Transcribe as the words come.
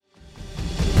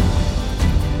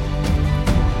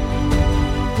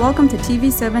Welcome to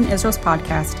TV7 Israel's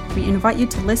podcast. We invite you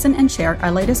to listen and share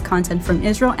our latest content from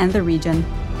Israel and the region.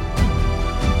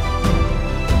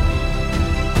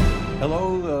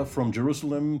 Hello from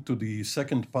Jerusalem to the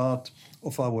second part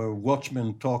of our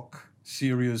Watchmen Talk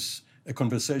series, a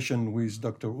conversation with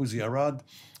Dr. Uzi Arad,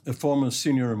 a former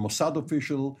senior Mossad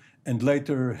official and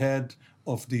later head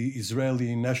of the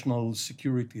Israeli National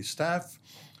Security Staff,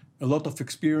 a lot of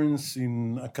experience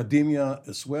in academia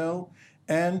as well,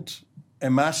 and a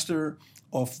master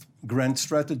of grand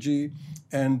strategy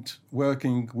and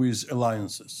working with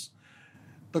alliances.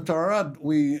 Dr. Arad,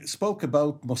 we spoke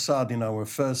about Mossad in our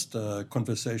first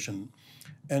conversation,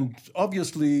 and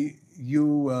obviously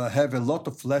you have a lot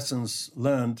of lessons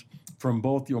learned from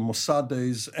both your Mossad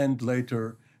days and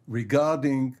later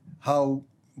regarding how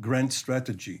grand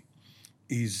strategy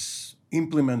is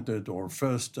implemented or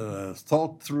first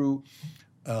thought through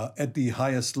at the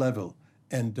highest level,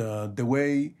 and the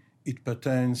way it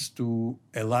pertains to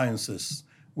alliances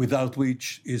without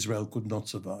which Israel could not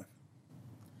survive.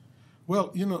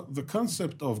 Well, the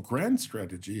concept of grand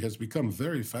strategy has become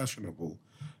very fashionable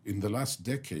in the last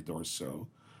decade or so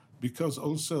because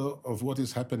also of what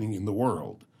is happening in the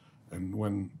world. And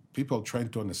when people try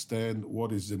to understand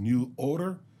what is the new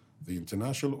order, the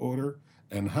international order,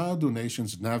 and how do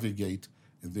nations navigate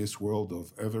in this world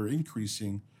of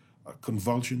ever-increasing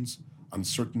convulsions,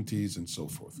 uncertainties, and so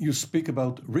forth. You speak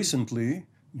about recently,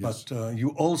 Yes. but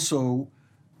you also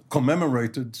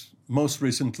commemorated most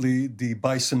recently the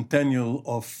bicentennial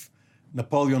of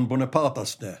Napoleon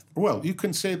Bonaparte's death. Well, you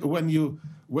can say that when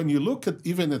you look at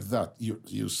even at that,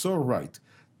 you're so right.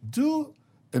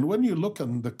 And when you look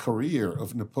on the career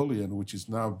of Napoleon, which is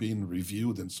now being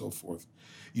reviewed and so forth,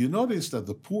 you notice that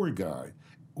the poor guy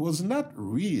was not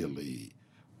really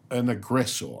an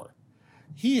aggressor.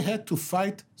 He had to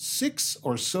fight 6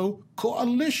 or so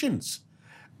coalitions.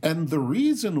 And the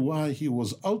reason why he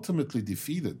was ultimately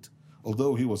defeated,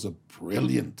 although he was a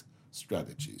brilliant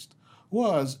strategist,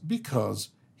 was because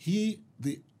the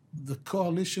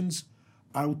coalitions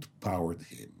outpowered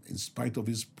him in spite of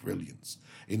his brilliance,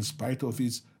 in spite of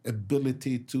his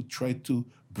ability to try to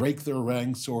break their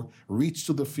ranks or reach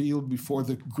to the field before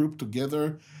the group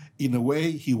together. In a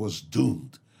way, he was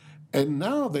doomed. And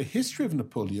now the history of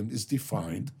Napoleon is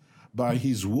defined by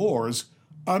his wars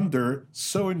under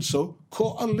so-and-so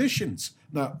coalitions.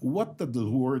 Now, what did the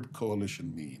word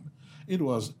coalition mean? It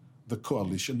was the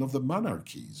coalition of the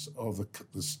monarchies, of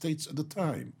the states at the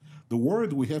time. The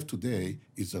word we have today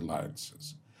is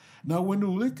alliances. Now, when we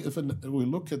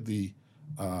look at the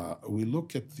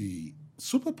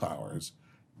superpowers,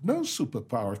 no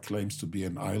superpower claims to be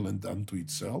an island unto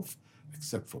itself,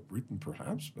 except for Britain,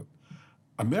 perhaps. But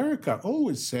America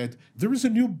always said there is a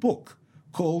new book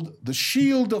called "The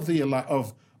Shield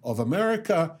of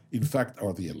America." In fact,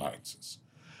 are the alliances.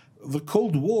 The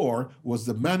Cold War was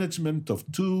the management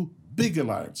of 2 big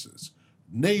alliances: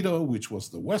 NATO, which was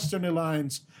the Western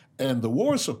alliance, and the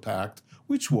Warsaw Pact,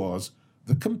 which was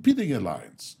the competing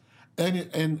alliance.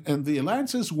 And the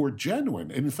alliances were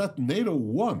genuine. And in fact, NATO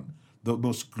won the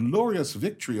most glorious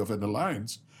victory of an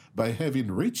alliance by having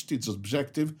reached its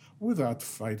objective without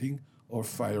fighting or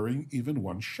firing even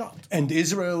one shot. And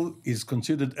Israel is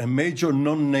considered a major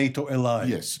non-NATO ally.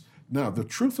 Yes. Now, the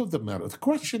truth of the matter, the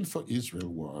question for Israel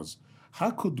was,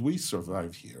 how could we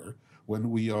survive here when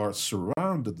we are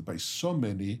surrounded by so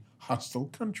many hostile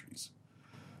countries?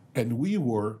 And we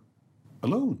were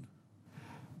alone.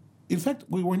 In fact,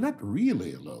 we were not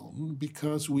really alone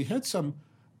because we had some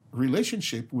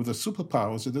relationship with the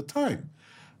superpowers at the time.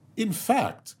 In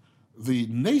fact, the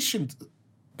nation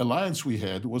alliance we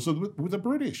had was with the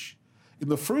British. In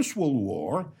the First World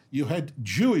War, you had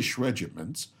Jewish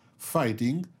regiments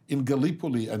fighting in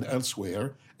Gallipoli and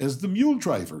elsewhere as the mule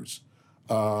drivers,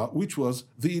 which was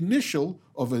the initial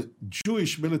of a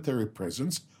Jewish military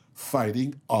presence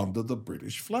fighting under the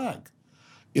British flag.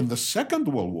 In the Second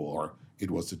World War, it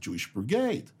was the Jewish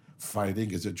Brigade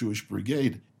fighting as a Jewish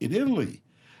brigade in Italy.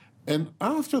 And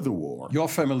after the war... Your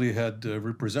family had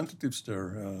representatives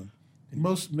there.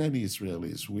 Many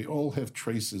Israelis. We all have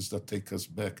traces that take us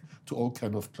back to all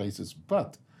kinds of places.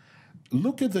 But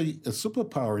look at the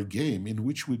superpower game in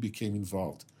which we became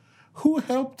involved. Who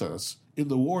helped us in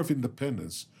the War of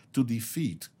Independence to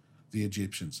defeat the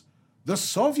Egyptians? The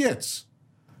Soviets,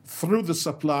 through the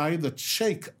supply, the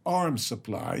Sheikh arms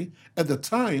supply, at the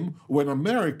time when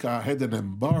America had an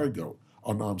embargo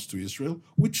on arms to Israel,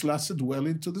 which lasted well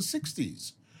into the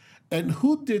 60s. And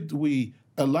who did we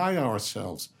ally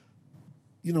ourselves,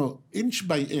 inch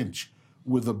by inch,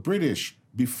 with the British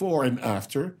before and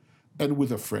after, and with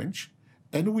the French?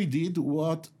 And we did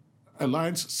what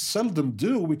alliances seldom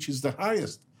do, which is the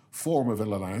highest, form of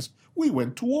an alliance, we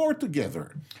went to war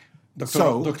together.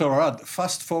 Dr. Arad,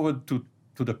 fast forward to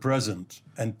the present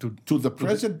and to the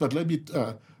present, but let me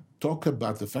talk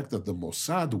about the fact that the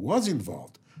Mossad was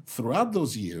involved throughout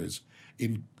those years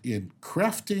in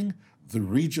crafting the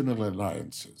regional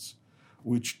alliances,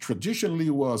 which traditionally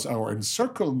was our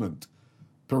encirclement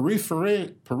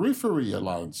periphery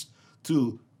alliance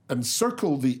to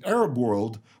encircle the Arab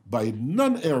world by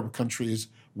non-Arab countries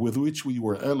with which we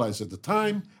were allies at the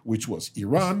time, which was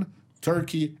Iran,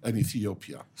 Turkey, and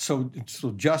Ethiopia. So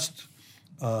just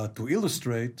to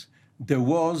illustrate, there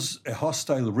was a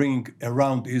hostile ring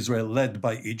around Israel led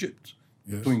by Egypt,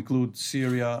 yes, to include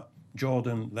Syria,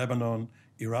 Jordan, Lebanon,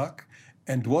 Iraq.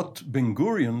 And what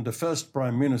Ben-Gurion, the first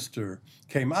prime minister,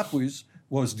 came up with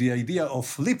was the idea of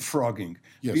leapfrogging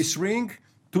yes, this ring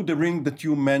to the ring that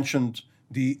you mentioned,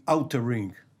 the outer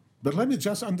ring. But let me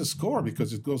just underscore,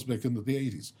 because it goes back into the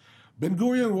 80s.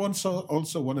 Ben-Gurion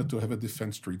also wanted to have a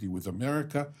defense treaty with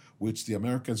America, which the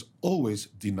Americans always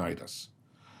denied us.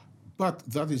 But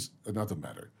that is another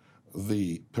matter.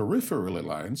 The peripheral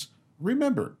alliance,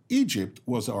 remember, Egypt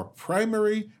was our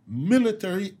primary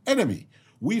military enemy.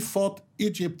 We fought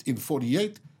Egypt in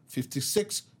 48,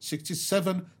 56,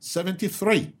 67,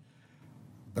 73.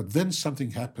 But then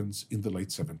something happens in the late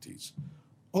 70s.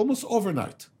 Almost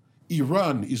overnight,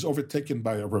 Iran is overtaken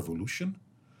by a revolution,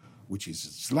 which is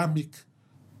Islamic,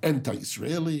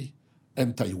 anti-Israeli,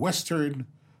 anti-Western,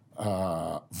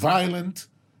 violent.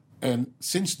 And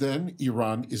since then,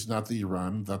 Iran is not the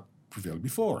Iran that prevailed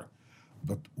before.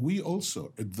 But we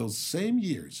also, in those same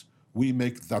years, we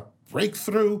make that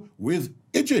breakthrough with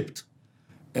Egypt.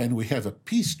 And we have a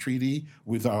peace treaty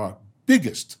with our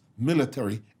biggest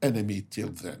military enemy till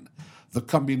then. The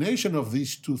combination of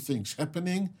these two things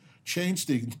happening changed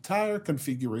the entire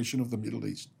configuration of the Middle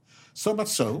East. So much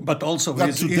so. But also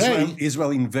that today,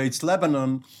 Israel invades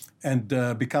Lebanon and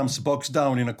becomes boxed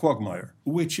down in a quagmire.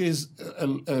 Which is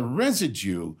a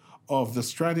residue of the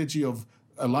strategy of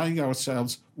allying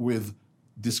ourselves with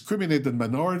discriminated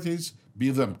minorities, be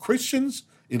them Christians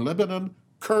in Lebanon,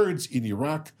 Kurds in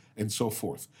Iraq, and so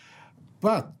forth.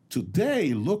 But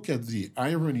today, look at the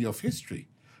irony of history.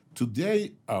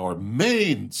 Today, our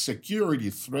main security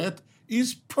threat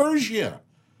is Persia.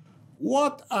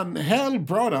 What on hell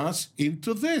brought us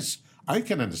into this? I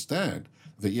can understand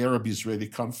the Arab-Israeli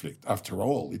conflict. After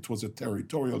all, it was a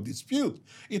territorial dispute.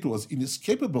 It was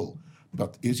inescapable.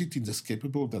 But is it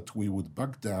inescapable that we would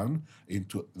back down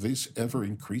into this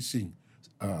ever-increasing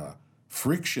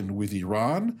friction with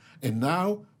Iran and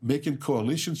now making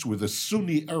coalitions with the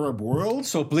Sunni Arab world?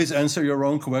 So please answer your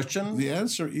own question. The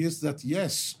answer is that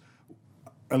yes,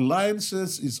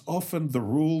 alliances is often the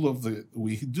rule of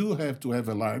we do have to have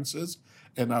alliances,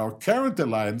 and our current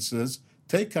alliances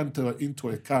take into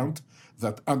account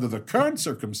that under the current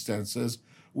circumstances,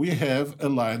 we have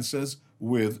alliances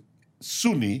with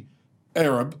Sunni,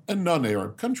 Arab, and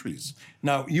non-Arab countries.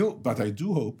 But I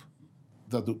do hope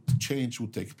that the change will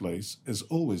take place, as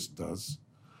always does,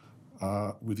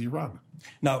 with Iran.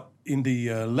 Now, in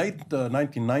the late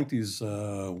 1990s,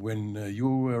 when you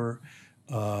were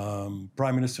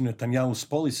Prime Minister Netanyahu's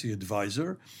policy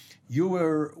advisor, you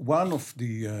were one of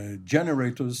the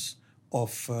generators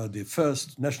of the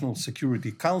first National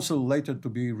Security Council, later to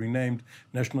be renamed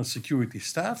National Security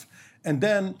Staff, and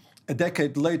then a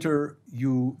decade later,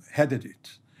 you headed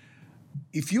it.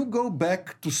 If you go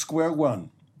back to square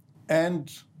one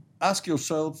and ask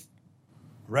yourself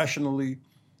rationally,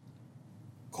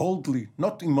 coldly,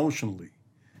 not emotionally,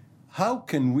 how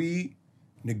can we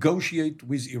negotiate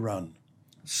with Iran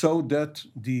so that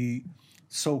the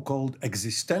so-called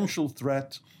existential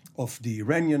threat of the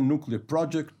Iranian nuclear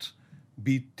project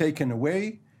be taken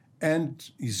away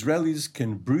and Israelis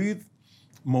can breathe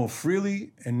more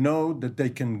freely and know that they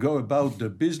can go about their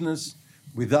business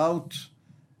without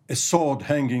a sword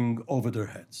hanging over their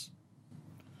heads?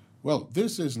 Well,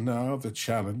 this is now the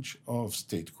challenge of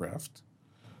statecraft,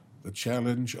 the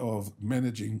challenge of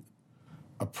managing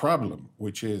a problem,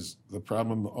 which is the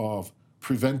problem of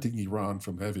preventing Iran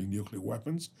from having nuclear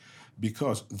weapons,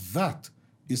 because that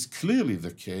is clearly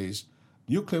the case.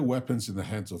 Nuclear weapons in the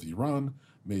hands of Iran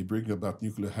may bring about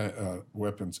nuclear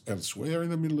weapons elsewhere in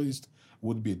the Middle East,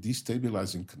 would be a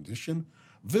destabilizing condition.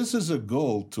 This is a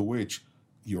goal to which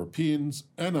Europeans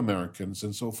and Americans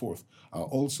and so forth are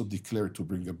also declared to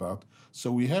bring about.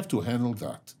 So we have to handle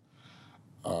that.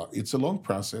 It's a long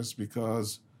process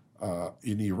because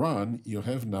in Iran, you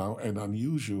have now an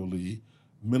unusually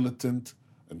militant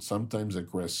and sometimes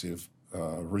aggressive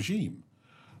regime.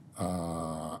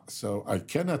 So I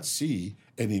cannot see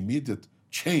an immediate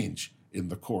change in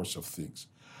the course of things.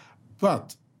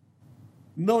 But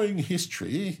knowing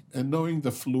history and knowing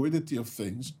the fluidity of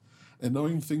things and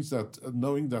knowing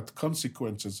that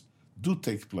consequences do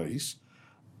take place,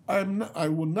 I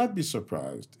would not be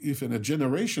surprised if in a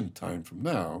generation time from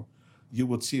now you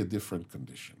would see a different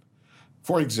condition.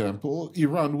 For example,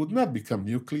 Iran would not become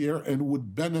nuclear and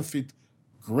would benefit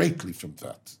greatly from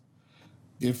that.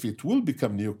 If it will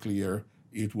become nuclear,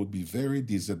 it would be very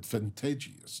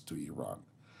disadvantageous to Iran.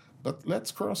 But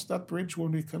let's cross that bridge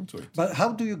when we come to it. But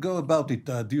how do you go about it?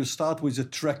 Do you start with a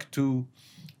track to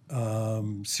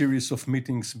series of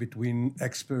meetings between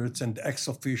experts and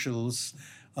ex-officials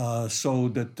so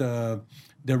that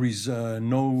there is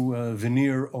no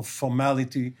veneer of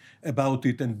formality about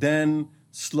it, and then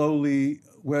slowly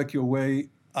work your way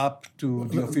up to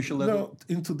the official level? No,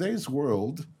 in today's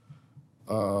world,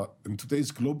 in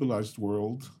today's globalized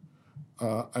world,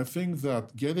 I think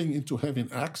that getting into having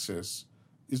access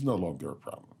is no longer a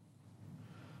problem,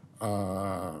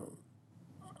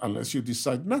 unless you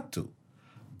decide not to.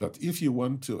 But if you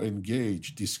want to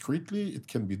engage discreetly, it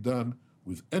can be done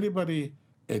with anybody,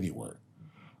 anywhere.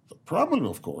 The problem,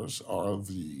 of course, are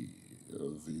the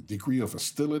degree of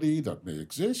hostility that may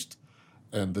exist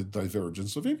and the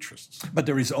divergence of interests. But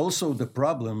there is also the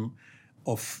problem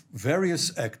of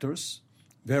various actors,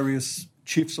 various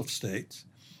chiefs of state,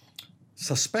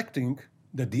 suspecting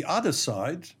that the other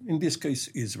side, in this case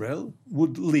Israel,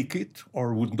 would leak it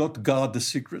or would not guard the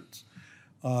secret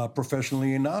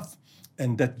professionally enough,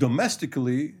 and that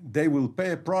domestically they will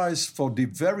pay a price for the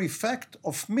very fact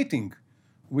of meeting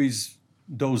with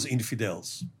those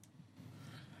infidels.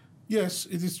 Yes,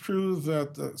 it is true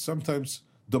that sometimes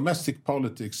domestic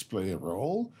politics play a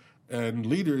role, and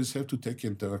leaders have to take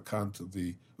into account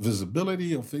the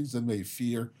visibility of things that may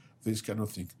fear this kind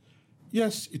of thing.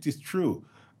 Yes, it is true.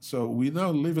 So we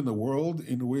now live in a world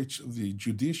in which the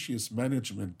judicious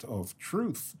management of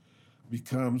truth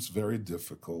becomes very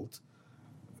difficult.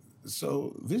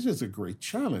 So this is a great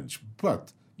challenge.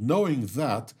 But knowing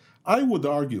that, I would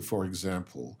argue, for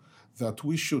example, that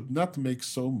we should not make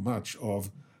so much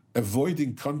of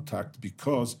avoiding contact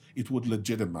because it would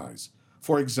legitimize.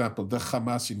 For example, the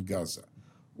Hamas in Gaza.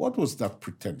 What was that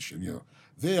pretension?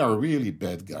 They are really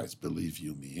bad guys, believe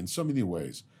you me, in so many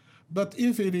ways. But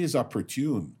if it is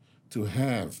opportune to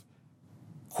have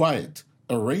quiet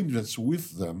arrangements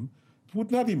with them, it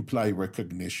would not imply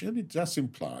recognition. It just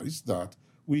implies that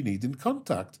we need in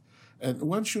contact. And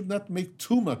one should not make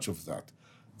too much of that.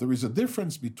 There is a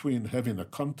difference between having a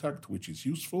contact which is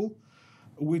useful,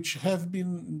 which have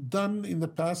been done in the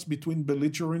past between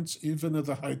belligerents, even at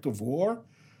the height of war,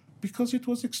 because it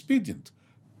was expedient,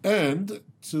 and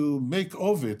to make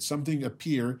of it something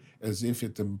appear as if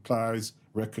it implies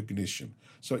recognition.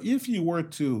 So if you were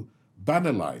to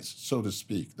banalize, so to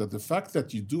speak, that the fact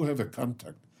that you do have a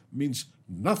contact means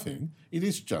nothing, it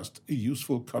is just a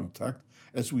useful contact,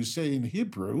 as we say in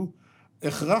Hebrew,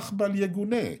 echrach bal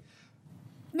yeguneh,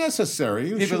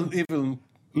 necessary. Even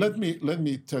Let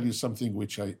me tell you something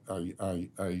which I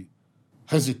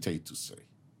hesitate to say,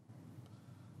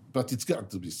 but it's got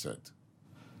to be said.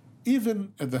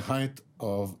 Even at the height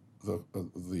of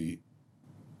the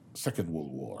Second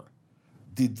World War,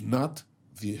 did not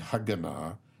the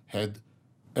Haganah had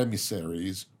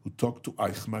emissaries who talked to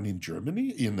Eichmann in Germany,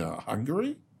 in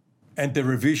Hungary? And the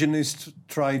revisionists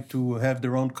tried to have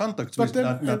their own contacts with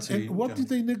Nazi. And what did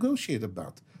they negotiate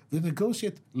about? They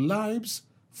negotiate lives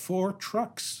for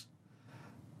trucks,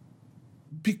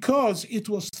 because it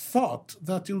was thought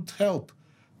that it would help.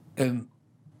 And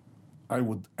I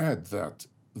would add that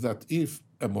if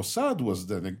a Mossad was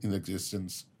then in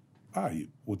existence, I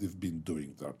would have been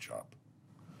doing that job.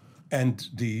 And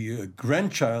the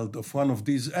grandchild of one of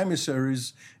these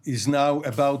emissaries is now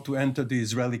about to enter the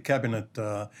Israeli cabinet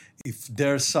if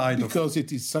their side because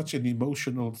it is such an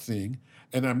emotional thing,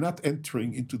 and I'm not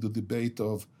entering into the debate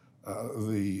of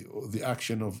the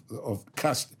action of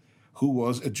Kast, who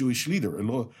was a Jewish leader.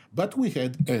 But we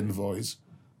had envoys,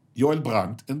 Yoel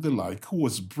Brandt and the like, who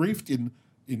was briefed in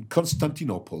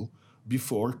Constantinople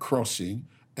before crossing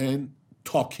and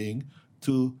talking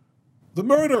to the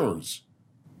murderers.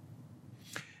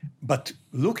 But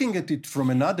looking at it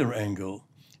from another angle,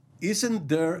 isn't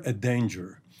there a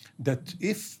danger that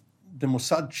if the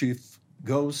Mossad chief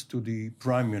goes to the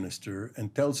prime minister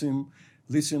and tells him,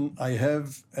 listen, I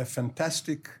have a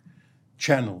fantastic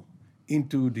channel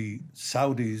into the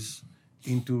Saudis,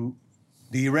 into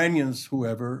the Iranians,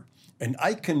 whoever, and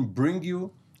I can bring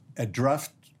you a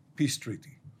draft peace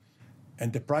treaty.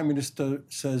 And the prime minister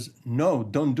says, no,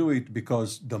 don't do it,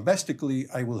 because domestically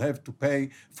I will have to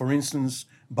pay, for instance,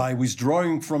 by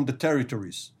withdrawing from the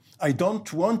territories. I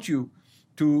don't want you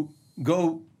to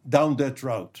go down that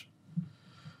route.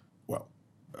 Well,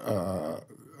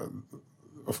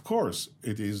 of course,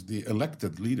 it is the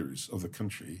elected leaders of the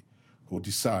country who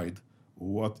decide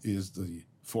what is the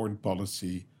foreign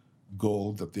policy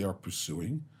goal that they are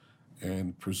pursuing.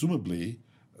 And presumably,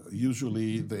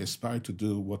 usually they aspire to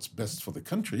do what's best for the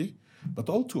country, but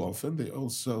all too often they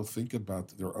also think about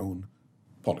their own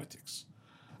politics.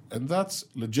 And that's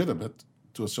legitimate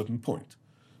to a certain point,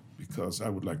 because I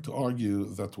would like to argue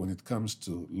that when it comes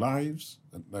to lives,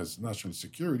 and as national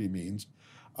security means,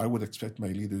 I would expect my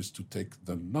leaders to take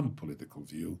the non-political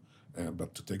view,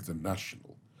 but to take the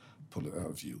national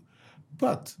view.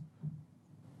 But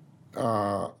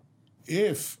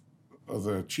if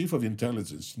the chief of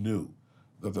intelligence knew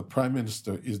that the prime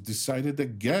minister is decided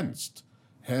against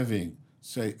having,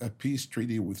 say, a peace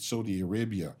treaty with Saudi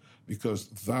Arabia, because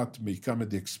that may come at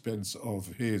the expense of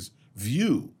his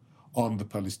view on the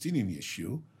Palestinian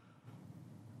issue,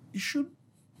 he should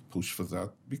push for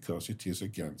that because it is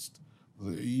against.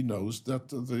 He knows that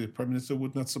the prime minister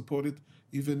would not support it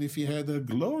even if he had a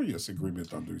glorious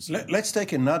agreement under his hand. Let's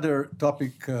take another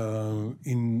topic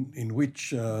in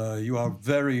which you are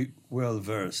very well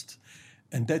versed,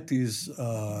 and that is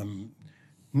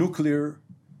nuclear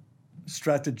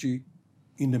strategy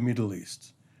in the Middle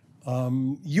East.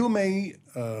 You may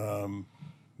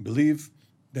believe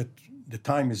that the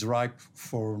time is ripe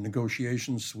for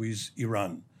negotiations with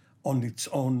Iran on its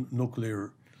own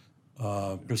nuclear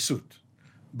pursuit.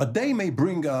 But they may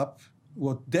bring up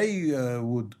what they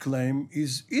would claim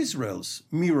is Israel's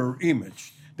mirror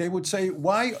image. They would say,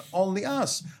 why only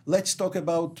us? Let's talk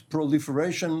about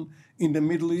proliferation in the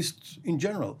Middle East in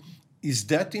general. Is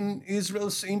that in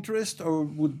Israel's interest, or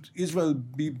would Israel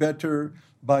be better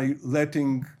by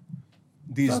letting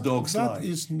these dogs lie? That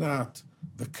is not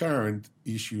the current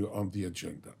issue on the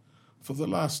agenda. For the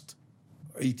last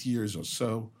 8 years or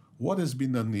so, what has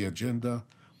been on the agenda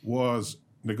was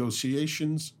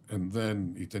negotiations, and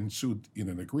then it ensued in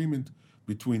an agreement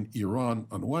between Iran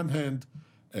on one hand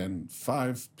and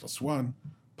 5+1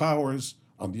 powers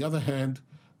on the other hand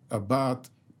about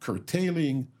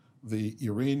curtailing the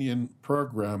Iranian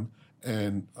program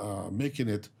and making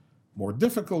it more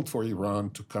difficult for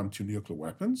Iran to come to nuclear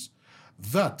weapons,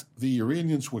 that the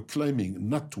Iranians were claiming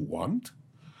not to want,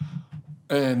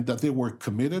 and that they were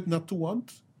committed not to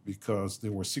want, because they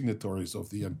were signatories of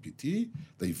the NPT.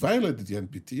 They violated the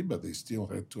NPT, but they still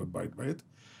had to abide by it.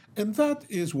 And that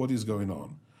is what is going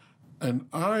on. And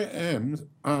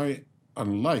I,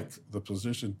 unlike the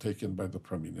position taken by the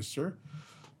Prime Minister,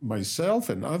 myself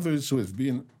and others who have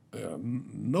been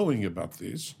knowing about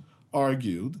this,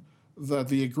 argued that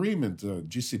the agreement,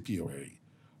 JCPOA,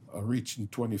 reached in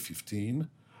 2015,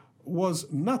 was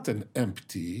not an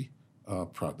empty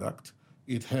product.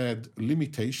 It had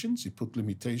limitations. It put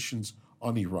limitations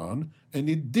on Iran, and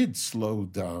it did slow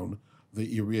down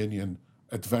the Iranian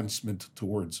advancement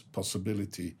towards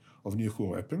possibility of nuclear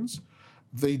weapons.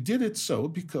 They did it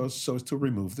so as to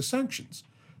remove the sanctions.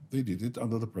 They did it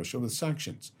under the pressure of the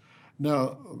sanctions.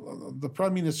 Now, the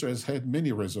Prime Minister has had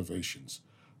many reservations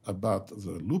about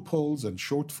the loopholes and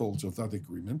shortfalls of that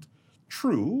agreement.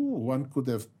 True, one could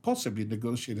have possibly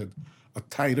negotiated a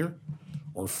tighter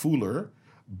or fuller,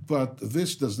 but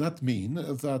this does not mean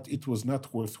that it was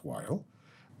not worthwhile.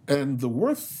 And the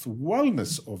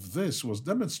worthwhileness of this was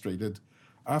demonstrated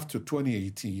after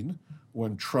 2018,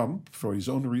 when Trump, for his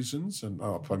own reasons, and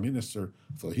our Prime Minister,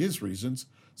 for his reasons,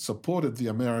 supported the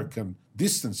American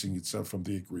distancing itself from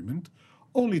the agreement,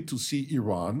 only to see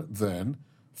Iran then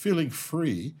feeling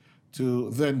free to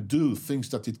then do things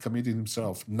that it committed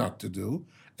himself not to do.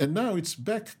 And now it's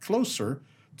back closer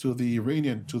to the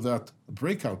Iranian, to that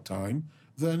breakout time,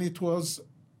 than it was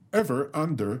ever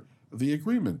under the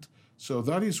agreement. So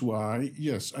that is why,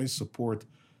 yes, I support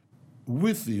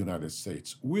with the United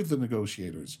States, with the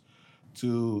negotiators,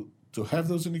 to have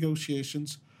those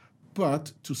negotiations,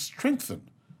 but to strengthen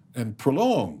and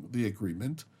prolong the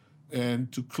agreement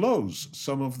and to close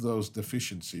some of those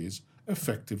deficiencies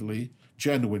effectively,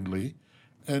 genuinely,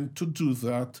 and to do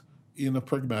that in a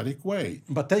pragmatic way.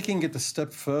 But taking it a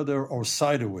step further or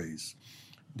sideways,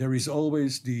 there is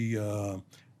always the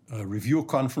review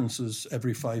conferences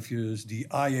every 5 years. The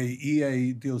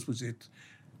IAEA deals with it.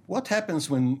 What happens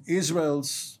when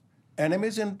Israel's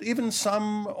enemies and even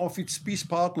some of its peace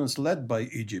partners led by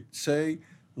Egypt say,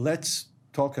 let's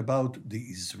talk about the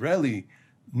Israeli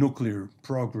nuclear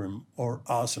program or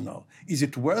arsenal? Is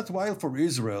it worthwhile for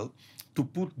Israel to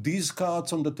put these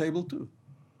cards on the table too?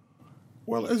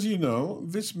 Well, as you know,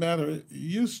 this matter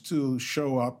used to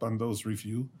show up on those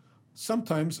reviews,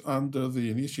 sometimes under the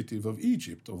initiative of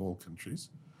Egypt, of all countries.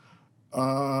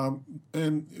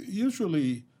 And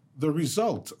usually the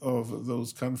result of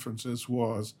those conferences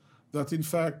was that in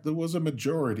fact there was a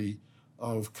majority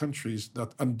of countries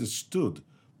that understood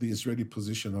the Israeli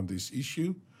position on this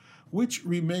issue, which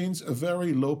remains a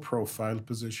very low-profile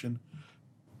position.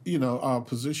 Our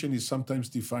position is sometimes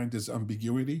defined as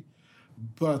ambiguity,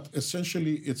 but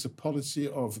essentially it's a policy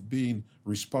of being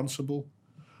responsible,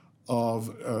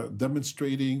 of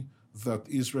demonstrating that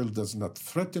Israel does not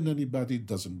threaten anybody,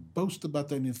 doesn't boast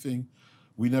about anything.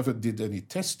 We never did any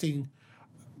testing.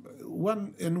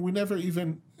 And we never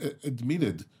even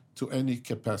admitted to any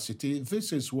capacity.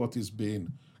 This is what is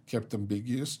being kept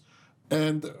ambiguous.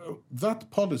 And that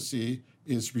policy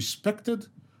is respected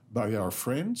by our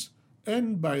friends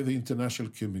and by the international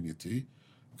community.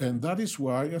 And that is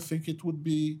why I think it would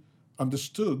be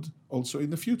understood also in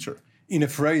the future. In a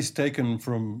phrase taken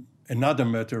from another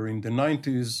matter in the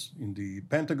 90s in the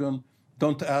Pentagon,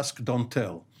 don't ask, don't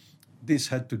tell. This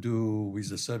had to do with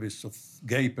the service of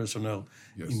gay personnel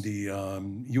in the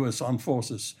U.S. Armed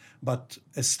Forces. But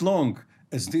as long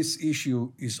as this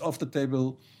issue is off the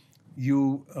table,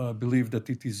 you believe that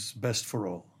it is best for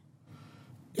all.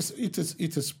 It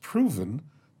is proven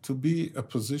to be a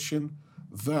position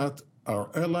that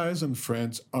our allies and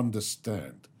friends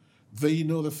understand. They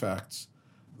know the facts.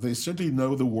 They certainly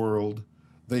know the world.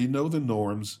 They know the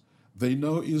norms. They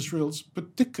know Israel's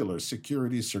particular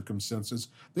security circumstances.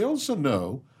 They also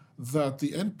know that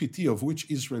the NPT, of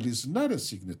which Israel is not a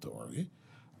signatory,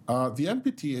 the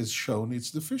NPT has shown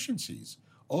its deficiencies.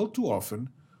 All too often,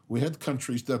 we had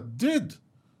countries that did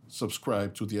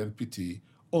subscribe to the NPT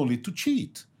only to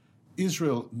cheat.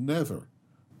 Israel never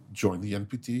joined the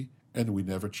NPT, and we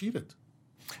never cheated.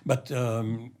 But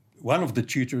one of the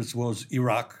cheaters was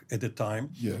Iraq at the time.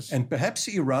 Yes. And perhaps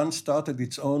Iran started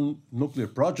its own nuclear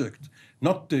project,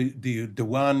 not the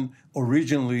one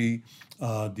originally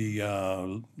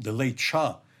the late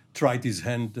Shah tried his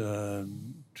hand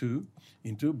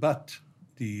into, but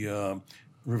the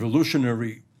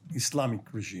revolutionary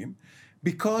Islamic regime,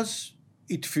 because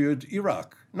it feared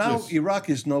Iraq. Now Yes. Iraq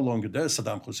is no longer there.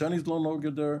 Saddam Hussein is no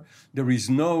longer there. There is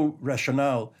no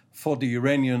rationale for the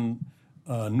Iranian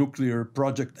nuclear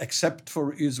project except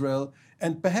for Israel.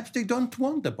 And perhaps they don't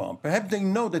want the bomb. Perhaps they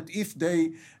know that if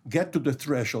they get to the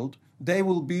threshold, they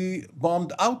will be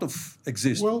bombed out of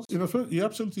existence. Well, you're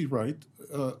absolutely right.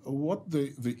 What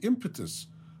the impetus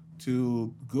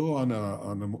to go on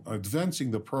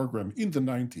advancing the program in the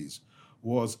 90s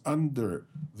was under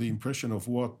the impression of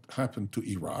what happened to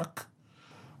Iraq.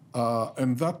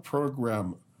 And that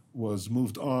program was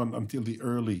moved on until the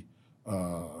early,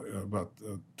 about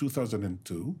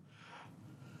 2002.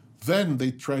 Then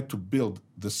they tried to build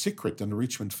the secret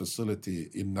enrichment facility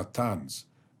in Natanz,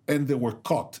 and they were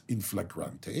caught in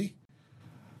flagrante.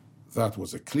 That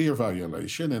was a clear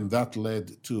violation, and that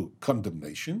led to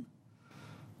condemnation.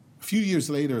 A few years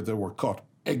later, they were caught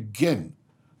again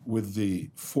with the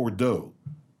Fordo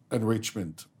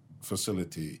enrichment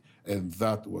facility, and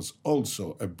that was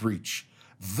also a breach.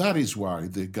 That is why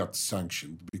they got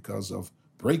sanctioned, because of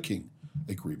breaking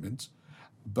agreements.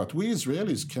 But we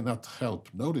Israelis cannot help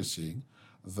noticing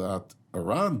that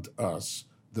around us,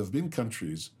 there have been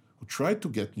countries who tried to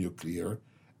get nuclear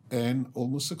and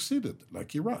almost succeeded,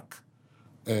 like Iraq.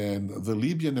 And the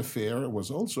Libyan affair was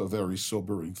also a very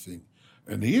sobering thing.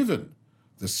 And even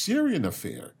the Syrian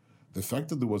affair, the fact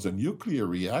that there was a nuclear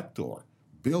reactor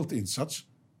built in such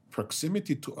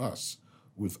proximity to us,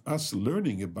 with us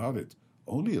learning about it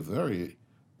only a very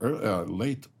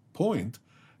late point,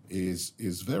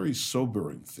 is very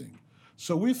sobering thing.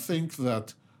 So we think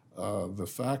that the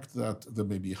fact that there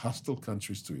may be hostile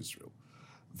countries to Israel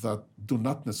that do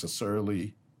not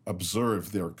necessarily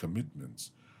observe their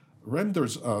commitments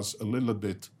renders us a little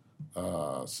bit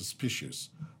suspicious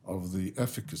of the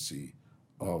efficacy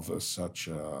of such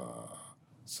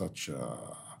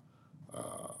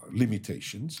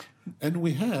limitations, and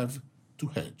we have to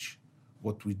hedge.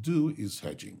 What we do is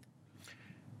hedging.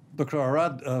 Dr.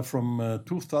 Arad, from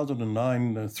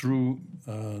 2009 through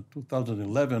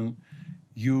 2011,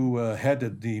 you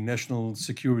headed the National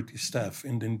Security Staff.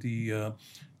 And in the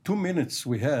 2 minutes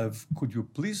we have, could you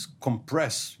please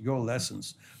compress your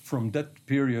lessons from that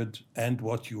period and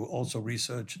what you also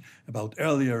researched about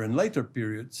earlier and later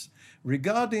periods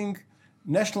regarding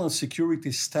National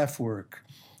Security Staff work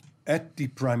at the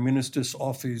Prime Minister's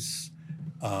office?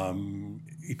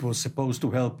 It was supposed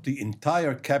to help the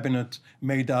entire cabinet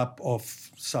made up of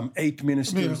some 8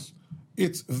 ministers.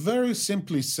 It's very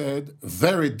simply said,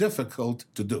 very difficult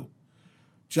to do.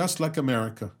 Just like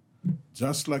America,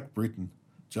 just like Britain,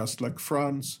 just like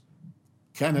France,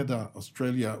 Canada,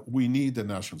 Australia, we need a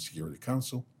National Security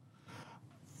Council.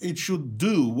 It should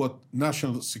do what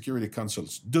National Security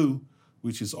Councils do,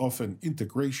 which is often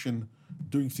integration,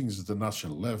 doing things at the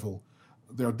national level.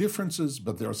 There are differences,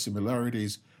 but there are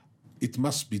similarities. It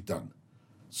must be done.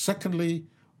 Secondly,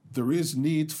 there is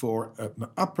need for an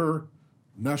upper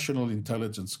National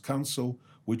Intelligence Council,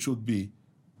 which would be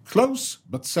close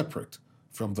but separate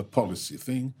from the policy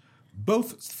thing. Both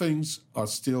things are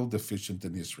still deficient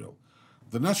in Israel.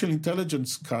 The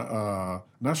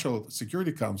National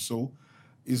Security Council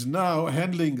is now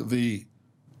handling the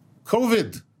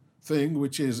COVID thing,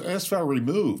 which is as far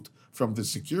removed from the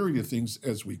security things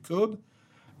as we could.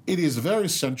 It is very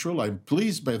central. I'm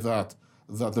pleased by that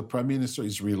the Prime Minister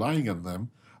is relying on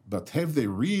them. But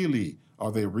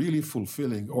are they really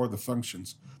fulfilling all the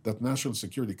functions that National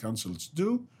Security Councils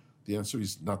do? The answer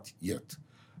is not yet.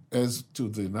 As to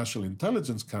the National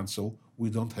Intelligence Council, we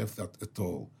don't have that at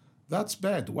all. That's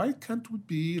bad. Why can't we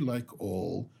be like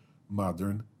all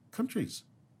modern countries?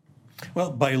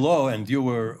 Well, by law, and you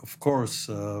were, of course,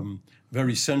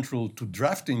 very central to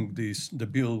drafting the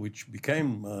bill which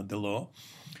became the law,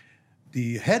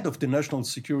 the head of the National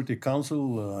Security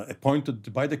Council,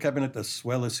 appointed by the cabinet as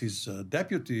well as his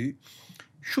deputy,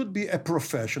 should be a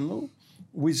professional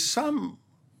with some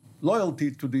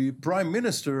loyalty to the prime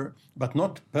minister, but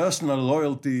not personal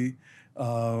loyalty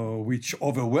which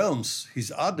overwhelms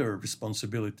his other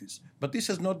responsibilities. But this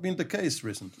has not been the case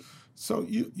recently. So,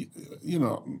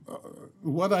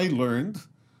 what I learned,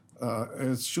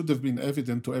 as should have been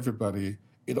evident to everybody,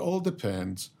 it all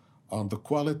depends on the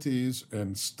qualities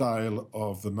and style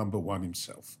of the number one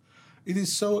himself. It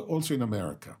is so also in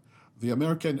America. The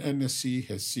American NSC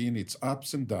has seen its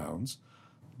ups and downs,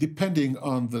 depending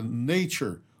on the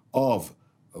nature of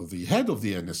the head of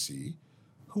the NSC,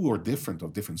 who are different,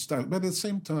 of different style, but at the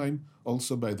same time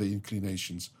also by the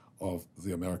inclinations of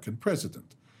the American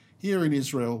president. Here in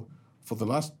Israel, for the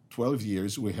last 12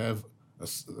 years, we have the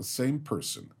same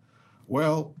person.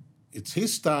 Well, it's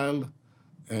his style,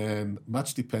 and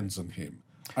much depends on him.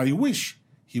 I wish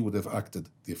he would have acted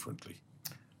differently.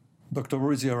 Dr.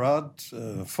 Uzi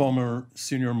Arad, former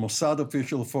senior Mossad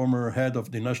official, former head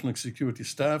of the National Security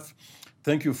Staff,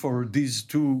 thank you for these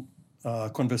two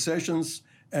conversations,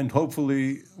 and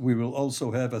hopefully we will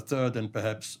also have a third and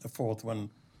perhaps a fourth one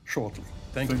shortly.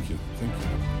 Thank you. Thank you.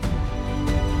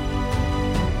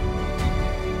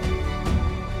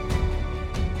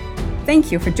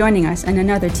 Thank you for joining us in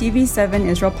another TV7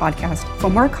 Israel podcast. For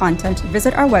more content,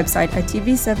 visit our website at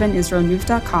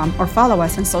tv7israelnews.com or follow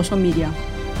us on social media.